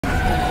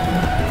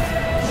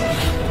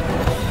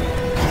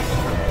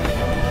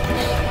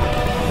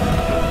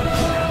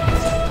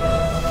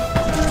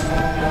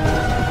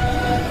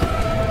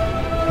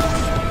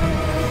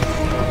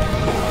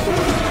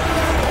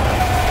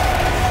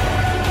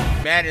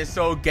man is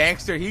so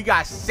gangster. He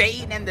got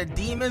Satan and the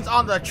demons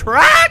on the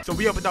track. So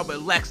we opened up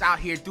with Lex out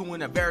here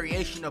doing a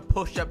variation of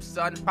push-ups,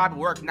 son. Probably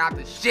working out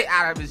the shit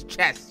out of his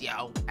chest,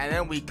 yo. And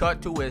then we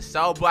cut to his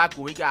cell block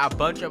where we got a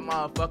bunch of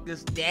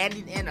motherfuckers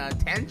standing in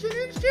attention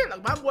and shit.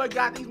 Like, my boy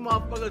got these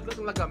motherfuckers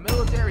looking like a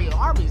military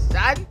army,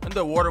 son. And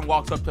the warden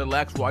walks up to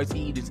Lex while he's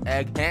eating his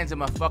egg, hands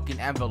him a fucking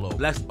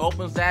envelope. Lex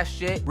opens that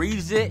shit,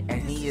 reads it,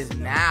 and he is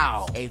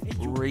now a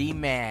free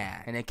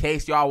man. And in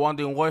case y'all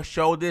wondering what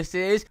show this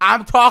is,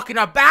 I'm talking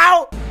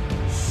about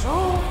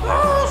Superman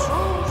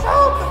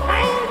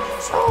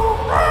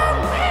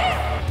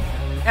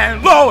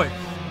and Lois.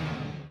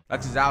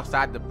 Lex is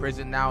outside the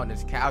prison now in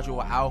his casual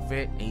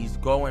outfit, and he's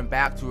going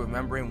back to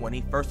remembering when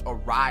he first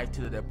arrived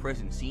to the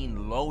prison,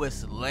 seeing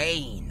Lois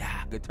Lane.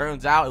 It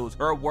turns out it was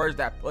her words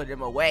that put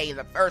him away in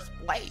the first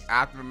place.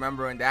 After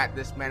remembering that,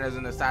 this man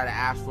doesn't decide to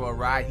ask for a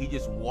ride. He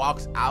just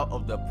walks out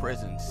of the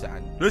prison,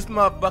 son. This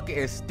motherfucker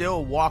is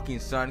still walking,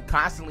 son,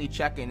 constantly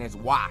checking his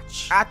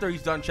watch. After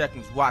he's done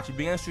checking his watch, he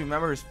begins to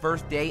remember his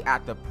first day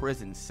at the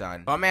prison,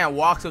 son. My man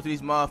walks up to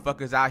these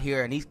motherfuckers out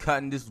here, and he's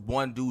cutting this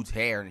one dude's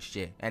hair and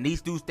shit. And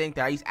these dudes think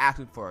that he's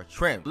asking for a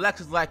trim.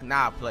 Lex is like,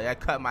 nah, play, I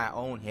cut my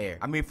own hair.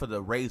 I'm here for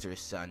the razor,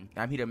 son.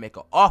 I'm here to make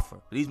an offer.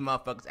 But these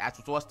motherfuckers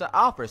ask, what's the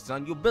offer,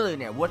 son? You a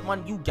billionaire. What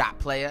one you got,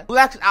 player?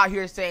 Lex is out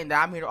here saying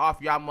that I'm here to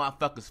offer y'all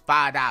motherfuckers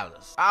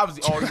 $5.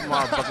 Obviously, all these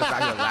motherfuckers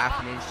out here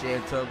laughing and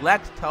shit. So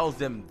Lex tells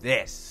them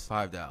this: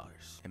 $5.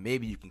 And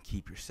maybe you can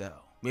keep your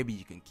cell. Maybe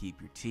you can keep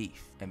your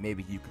teeth. And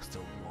maybe you can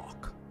still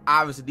walk.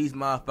 Obviously, these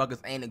motherfuckers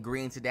ain't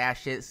agreeing to that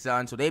shit,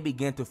 son. So they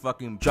begin to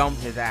fucking jump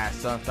his ass,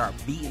 son. Start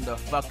beating the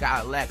fuck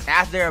out of Lex.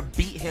 As they're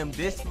beating him,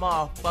 this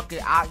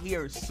motherfucker out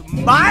here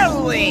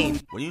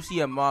smiling. When you see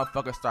a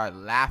motherfucker start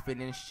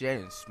laughing and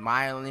shit and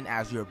smiling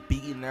as you're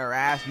beating their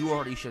ass, you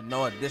already should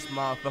know that this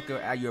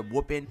motherfucker at your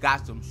whooping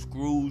got some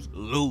screws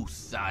loose,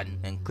 son.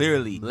 And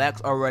clearly,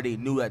 Lex already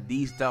knew that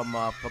these dumb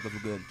motherfuckers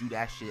were gonna do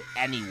that shit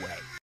anyway.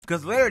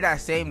 Because later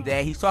that same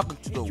day, he's talking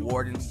to the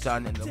warden's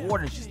son, and the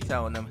warden's just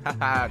telling him,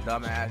 haha,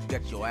 dumbass,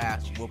 get your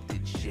ass whooped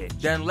and shit.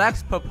 Then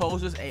Lex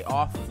proposes a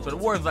offer. So the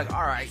warden's like,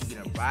 alright, you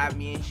gonna bribe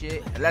me and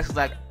shit? And Lex is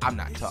like, I'm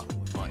not talking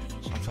money.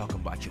 I'm talking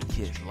about your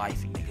kid's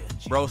life, nigga.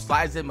 Bro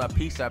slides him a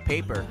piece of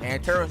paper, and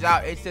it turns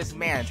out it's this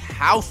man's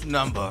house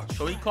number.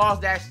 So he calls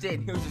that shit,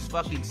 and here's his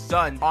fucking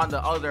son on the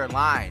other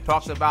line.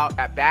 Talks about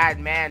that bad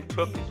man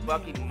took his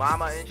fucking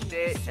mama and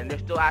shit, and they're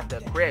still at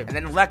the crib. And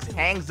then Lex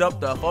hangs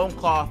up the phone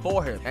call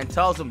for him and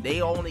tells him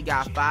they only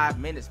got 5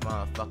 minutes,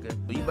 motherfucker.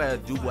 So you better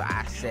do what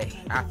I say.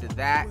 After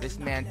that, this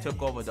man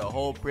took over the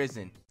whole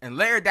prison. And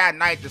later that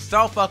night, the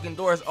cell fucking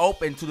doors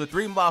open to the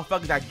 3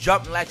 motherfuckers that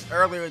jumped Lex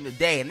earlier in the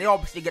day. And they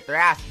obviously get their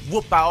ass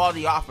whooped by all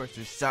the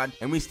officers, son.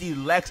 And we see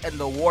Lex and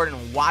the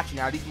warden watching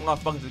how these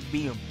motherfuckers are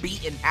being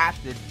beaten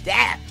half to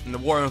death. And the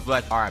warden's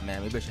like, alright,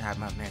 man, maybe I should have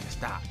my man to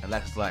stop. And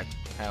Lex is like,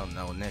 hell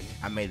no, nigga.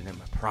 I made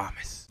him a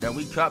promise. Then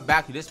we cut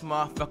back to this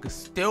motherfucker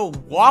still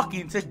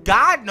walking to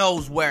God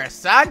knows where,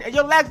 son. And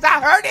your legs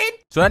not hurting?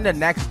 So then the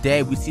next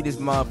day, we see this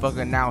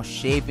motherfucker now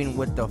shaving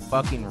with the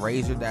fucking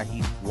razor that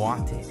he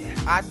wanted.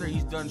 After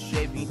he's done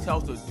shaving, he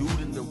tells the dude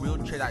in the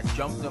wheelchair that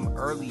jumped him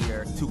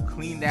earlier to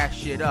clean that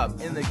shit up,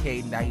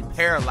 indicating that he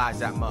paralyzed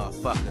that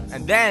motherfucker.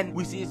 And then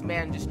we see this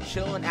man just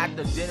chilling at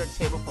the dinner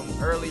table from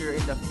earlier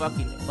in the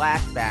fucking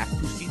flashback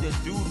to see the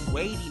dude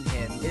waiting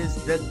him is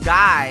the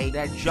guy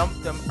that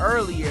jumped him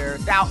earlier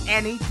without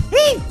any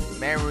teeth.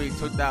 Man really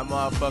took that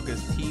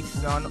motherfucker's teeth,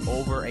 son,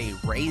 over a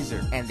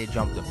razor, and they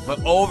jumped him.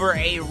 But over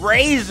a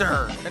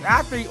razor! And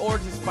after he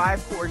orders his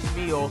 5-course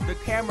meal, the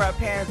camera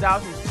pans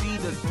out to see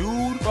the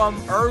dude from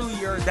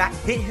earlier that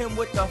hit him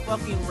with the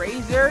fucking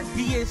razor.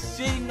 He is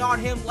sitting on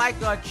him like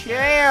a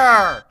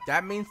chair!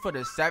 That means for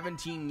the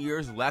 17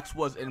 years Lex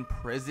was in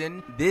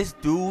prison, this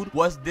dude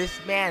was this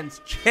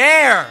man's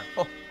chair!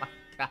 Oh my God.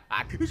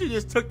 You should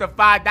just took the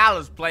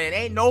 $5 play. It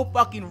ain't no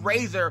fucking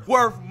razor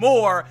worth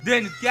more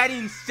than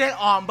getting sit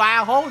on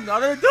by a whole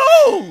nother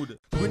dude.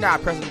 We're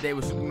not present day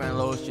with Superman and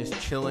Lois just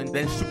chilling.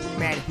 Then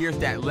Superman hears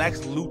that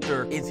Lex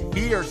Luthor is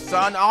here,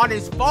 son, on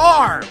his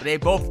farm. They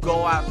both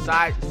go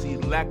outside to see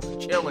Lex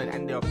chilling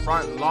in their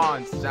front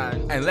lawn,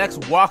 son. And Lex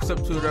walks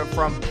up to their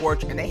front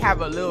porch and they have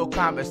a little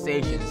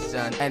conversation,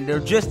 son. And the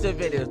gist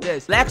of it is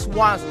this: Lex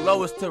wants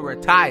Lois to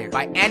retire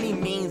by any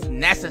means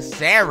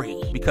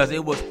necessary because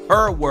it was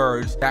her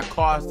words that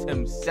cost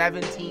him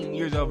 17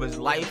 years of his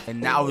life,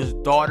 and now his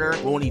daughter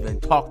won't even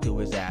talk to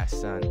his ass,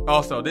 son.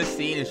 Also, this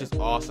scene is just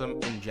awesome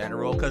in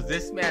general because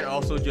this man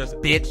also just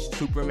bitched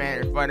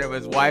Superman in front of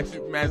his wife.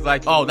 Superman's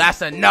like, oh,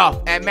 that's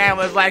enough. And man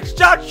was like,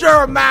 shut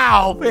your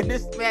mouth. And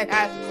this man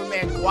has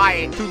Superman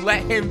quiet to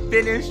let him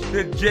finish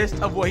the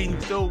gist of what he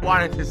still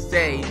wanted to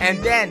say.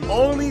 And then,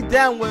 only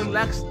then, when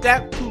Lex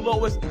stepped to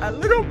Lois a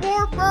little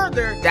more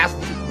further, that's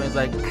when Superman's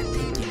like, I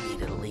think you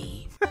need to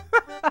leave.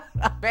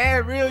 Man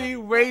man really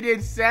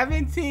waited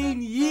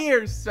 17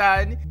 years,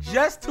 son,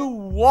 just to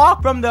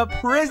walk from the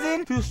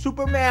prison to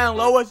Superman and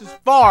Lois's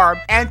farm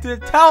and to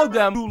tell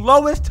them to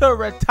Lois to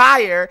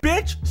retire,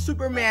 bitch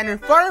Superman in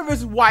front of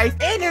his wife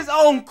in his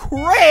own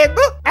crib,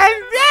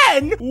 and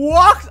then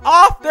walks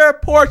off their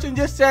porch and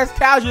just says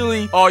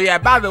casually, oh yeah,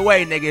 by the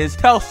way, niggas,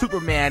 tell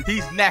Superman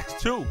he's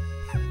next too.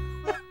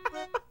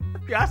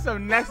 That's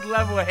some next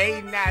level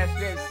hating ass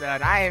shit,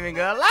 son. I ain't even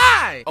gonna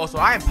lie. Also,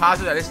 I am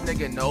positive that this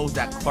nigga knows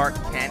that Clark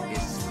Kent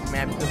is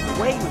Superman, because the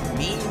way he was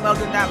mean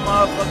mugging that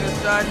motherfucker,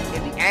 son,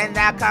 at the end of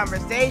that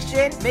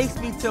conversation makes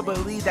me to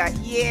believe that,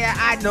 yeah,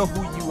 I know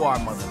who you are,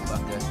 motherfucker.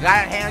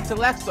 Got it hand to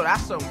Lex, so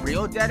that's some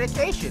real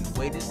dedication.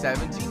 Waited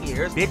 17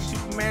 years, bitch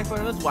Superman in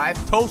front of his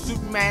wife, told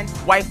Superman's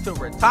wife to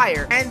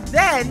retire, and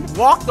then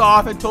walked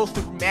off and told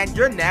Superman,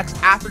 you're next,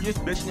 after just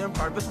bitching in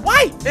front of his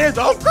wife in his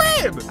own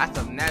crib. That's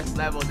some next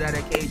level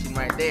dedication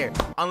right there.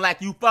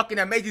 Unlike you fucking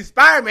Amazing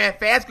Spider-Man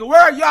fans, cause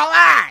where are y'all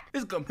at?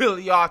 This is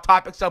completely off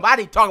topic, so I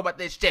didn't talk about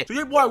this shit. So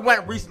your boy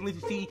went recently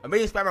to see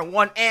Amazing Spider-Man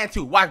 1 and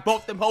 2, watch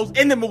both them hoes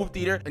in the movie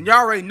theater, and y'all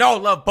already know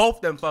love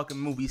both them fucking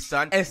movies,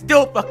 son, and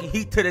still fucking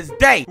heat to this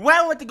day. When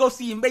I went to go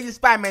see Amazing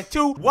Spider-Man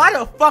 2, why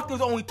the fuck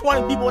there's only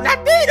 20 people in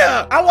that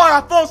theater? I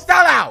want a full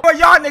sellout. Where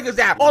y'all niggas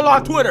at? All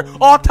on Twitter,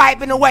 all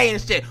typing away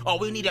and shit. Oh,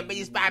 we need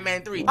Amazing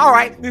Spider-Man 3.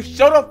 Alright, then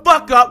show the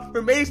fuck up for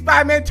Amazing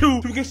Spider-Man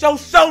 2 so we can show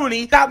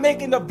Sony stop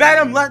making the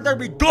Venom Let There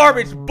Be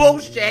Garbage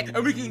bullshit,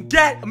 and we can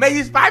get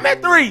Amazing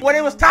Spider-Man 3. When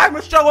it was time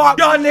to show up,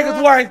 y'all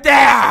niggas weren't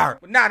there.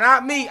 But nah,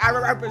 not me. I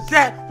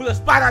represent for the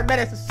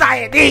Spider-Man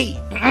Society.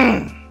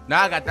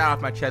 Now I got that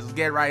off my chest. Let's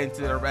get right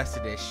into the rest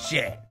of this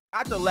shit.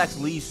 After Lex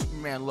leaves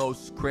Superman and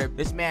Lois' crib,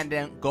 this man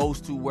then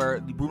goes to where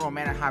the Bruno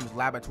Mannheim's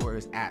laboratory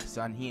is at,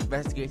 son. He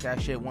investigates that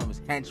shit with one of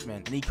his henchmen,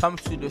 and he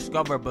comes to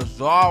discover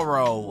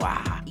Bizarro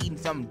eating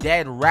some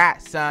dead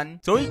rat, son.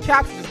 So he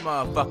captures this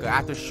motherfucker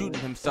after shooting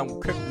him some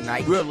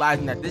kryptonite,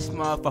 realizing that this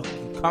motherfucker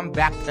can come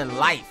back to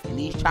life, and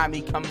each time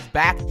he comes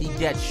back, he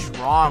gets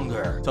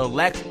stronger. So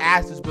Lex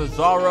asks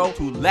Bizarro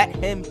to let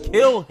him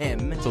kill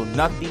him, so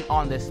nothing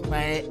on this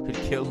planet could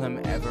kill him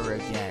ever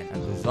again.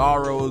 And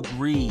Bizarro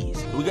agrees.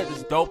 So we get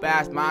this dope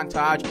ass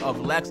montage of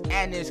Lex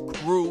and his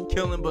crew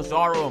killing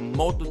Bizarro a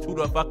multitude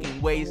of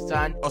fucking ways,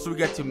 son. Also, we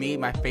get to me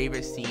my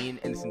favorite scene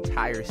in this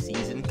entire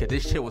season, because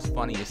this shit was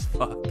funny as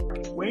fuck.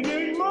 We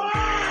need more!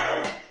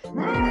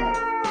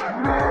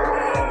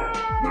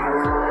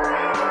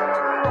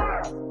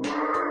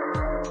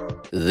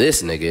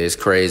 This nigga is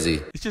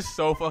crazy. It's just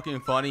so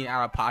fucking funny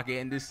out of pocket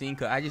in this scene,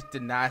 because I just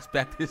did not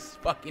expect this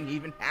fucking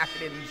even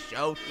happen in the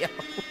show, yo.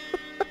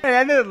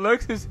 And then it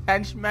looks his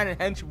henchmen and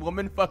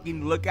henchwoman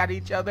fucking look at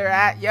each other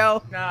at,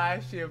 yo. Nah,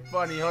 that shit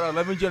funny. Hold on,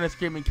 let me join a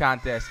screaming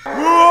contest.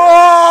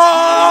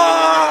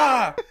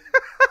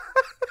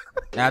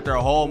 After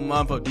a whole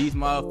month of these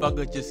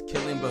motherfuckers just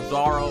killing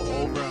Bizarro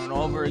over and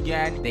over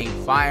again, they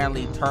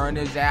finally turn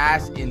his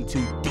ass into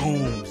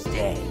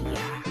Doomsday.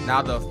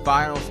 Now the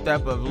final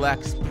step of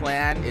Lex's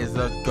plan is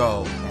a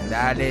go, and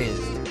that is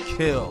to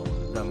kill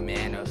the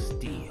Man of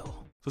Steel.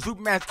 So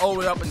Superman's all the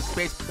way up in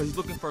space because he's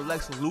looking for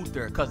Lex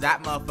Luthor, because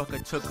that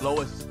motherfucker took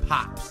Lois'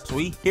 pops. So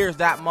he hears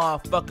that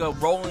motherfucker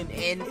rolling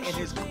in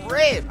his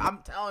crib. I'm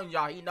telling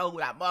y'all, he know who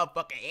that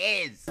motherfucker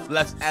is.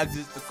 Lex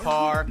exits the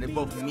car, and they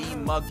both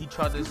mug each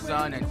other's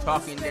son and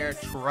talking their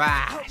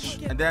trash.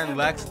 And then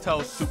Lex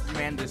tells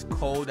Superman this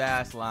cold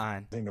ass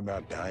line. Think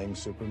about dying,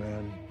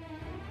 Superman?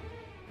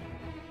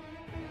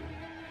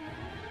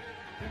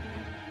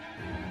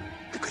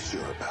 Because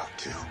you're about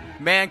to.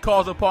 Man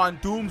calls upon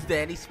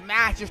Doomsday and he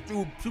smashes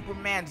through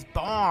Superman's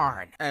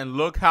barn. And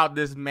look how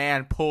this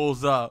man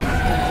pulls up.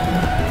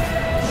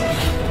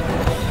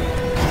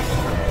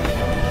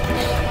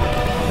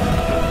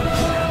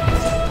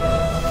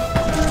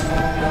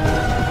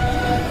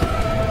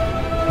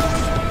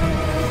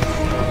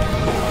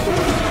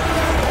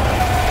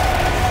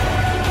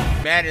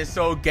 Man is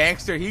so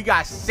gangster, he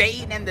got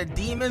Satan and the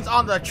demons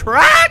on the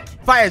track.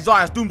 Fires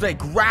on as Doomsday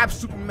grabs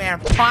Superman,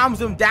 palms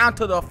him down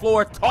to the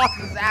floor,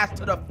 tosses his ass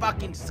to the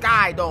fucking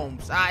Sky Dome,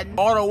 son.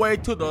 All the way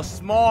to the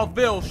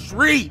Smallville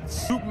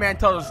streets. Superman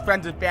tells his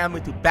friends and family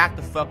to back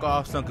the fuck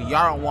off, son, cause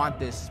y'all don't want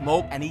this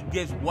smoke. And he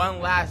gives one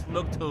last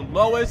look to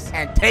Lois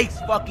and takes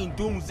fucking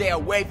Doomsday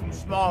away from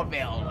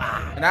Smallville.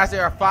 And as they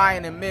are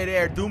flying in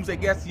midair, Doomsday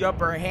gets the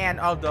upper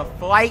hand of the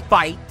fight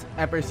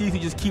and proceeds to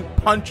just keep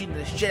punching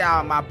the shit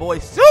out of my boy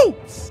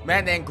Suits.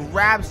 Man then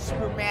grabs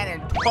Superman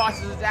and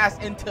tosses his ass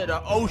into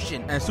the ocean.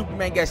 And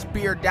Superman gets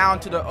speared down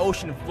to the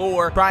ocean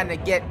floor, trying to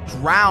get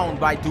drowned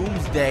by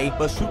Doomsday.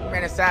 But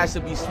Superman decides to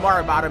be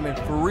smart about him and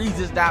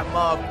freezes that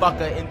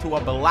motherfucker into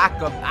a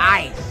block of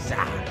ice.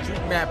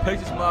 Superman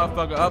picks this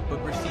motherfucker up,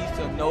 but proceeds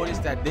to notice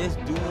that this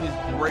dude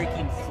is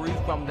breaking free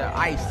from the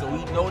ice. So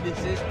he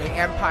notices an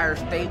Empire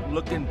State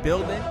looking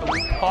building, but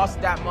we toss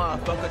that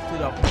motherfucker to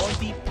the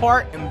pointy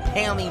part,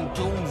 impaling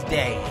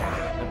Doomsday.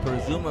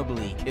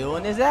 presumably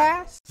killing his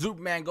ass.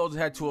 Superman goes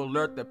ahead to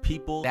alert the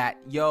people that,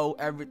 yo,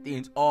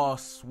 everything's all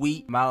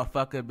sweet.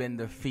 Motherfucker been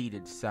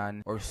defeated,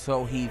 son. Or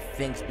so he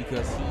thinks,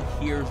 because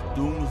he hears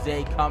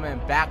Doomsday coming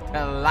back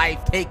to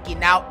life,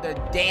 taking out the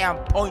damn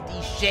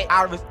pointy shit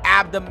out of his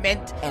abdomen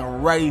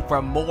and ready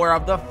for more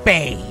of the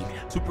fade.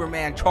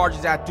 Superman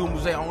charges at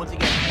Doomsday only to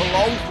get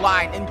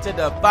clotheslined into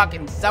the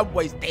fucking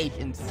subway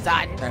station,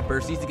 son. And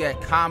proceeds to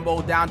get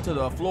comboed down to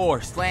the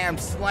floor.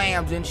 Slams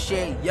and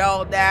shit.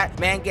 Yelled at.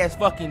 Man gets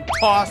fucking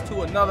tossed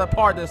to another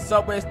part of the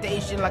subway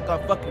station like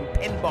a fucking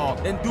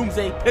pinball. Then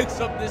Doomsday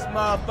picks up this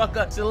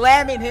motherfucker,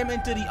 slamming him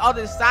into the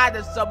other side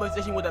of the subway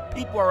station where the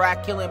people are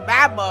at, killing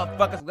bad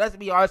motherfuckers. Let's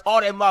be honest,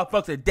 all them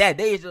motherfuckers are dead.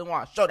 They just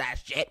want to show that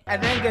shit.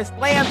 And then gets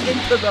slammed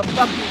into the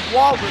fucking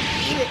wall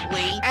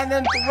repeatedly, and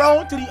then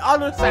thrown to the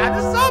other side of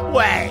the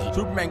subway.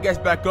 Superman gets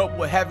back up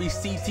with heavy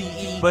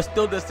CTE, but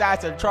still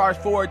decides to charge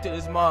forward to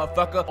this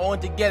motherfucker, only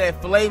to get a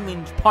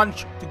flaming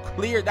punch to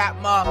clear that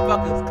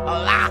motherfucker's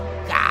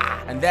cloaca.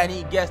 And then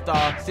he gets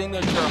the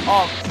signature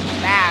Hulk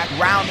smash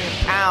ground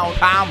and pound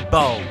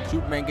combo.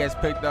 Superman gets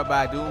picked up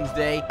by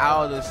Doomsday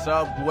out of the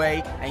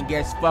subway and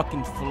gets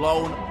fucking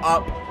flown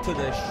up to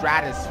the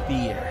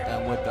stratosphere.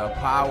 And with the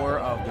power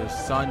of the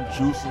sun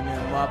juicing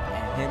him up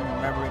and him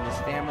remembering his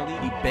family,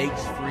 he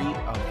breaks free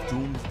of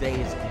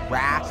Doomsday's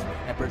grasp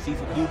and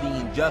proceeds to do the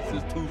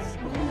Injustice 2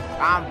 super move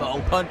combo,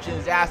 punching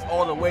his ass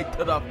all the way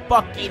to the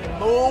fucking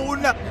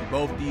moon. And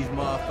both these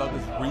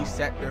motherfuckers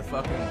reset their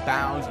fucking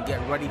bounds and get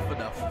ready for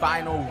the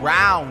final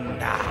round.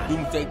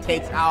 Doomsday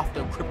takes off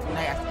the kryptonite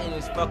that's in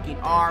his fucking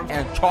arms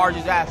and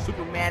charges at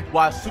Superman,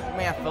 while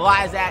Superman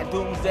flies at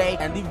Doomsday,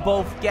 and they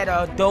both get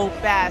a dope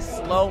ass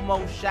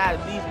slow-mo shot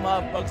of these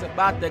motherfuckers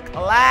about to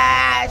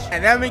clash.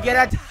 And then we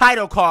get a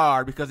title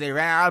card because they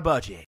ran out of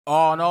budget.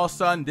 All in all,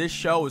 son, this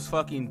show is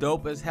fucking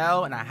dope as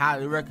hell, and I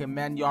highly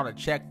recommend y'all to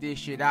check this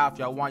shit out if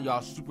y'all want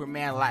y'all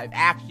Superman live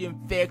action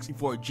fix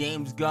before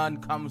James Gunn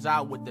comes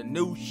out with the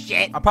new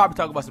shit. I'll probably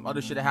talk about some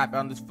other shit that happened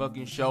on this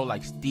fucking show,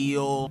 like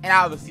Steel, and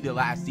obviously the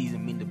last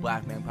season, me and the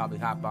Black Man probably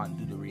hop on and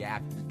do the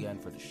reactions again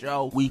for the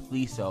show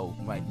weekly, so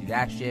we might do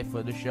that shit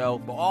for the show.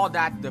 But all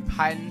that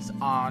depends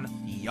on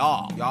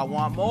y'all. Y'all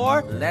want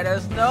more? Let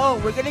us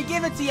know. We're gonna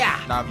give it to ya.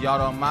 Now, if y'all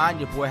don't mind,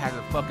 your boy has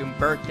a fucking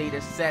birthday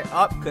to set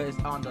up, because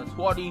on the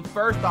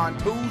 21st on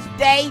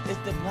Tuesday, it's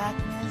the Black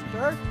Man's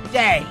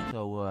birthday.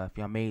 So if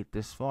y'all made it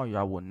this far,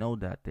 y'all will know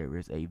that there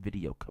is a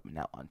video coming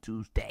out on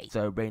Tuesday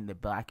celebrating the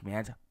Black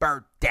Man's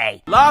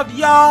birthday. Love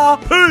y'all.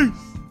 Peace.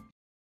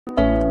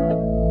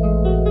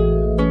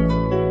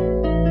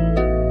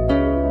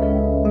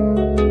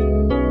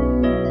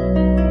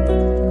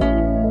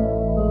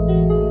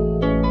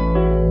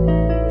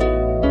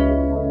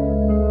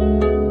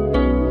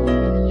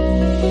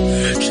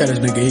 Shot this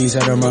nigga, he's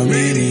out of my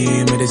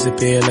meeting. Made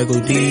disappear like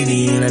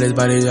Houdini. Let his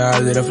body drop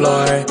to the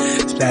floor.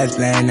 Splash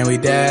land, now we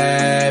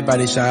dead.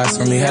 Body shots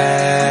on me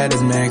head.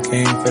 This man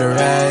came for the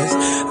rest.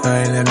 I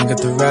ain't let him get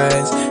the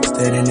rest.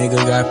 Instead, a nigga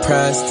got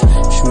pressed.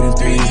 Shooting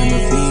threes in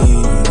my feet.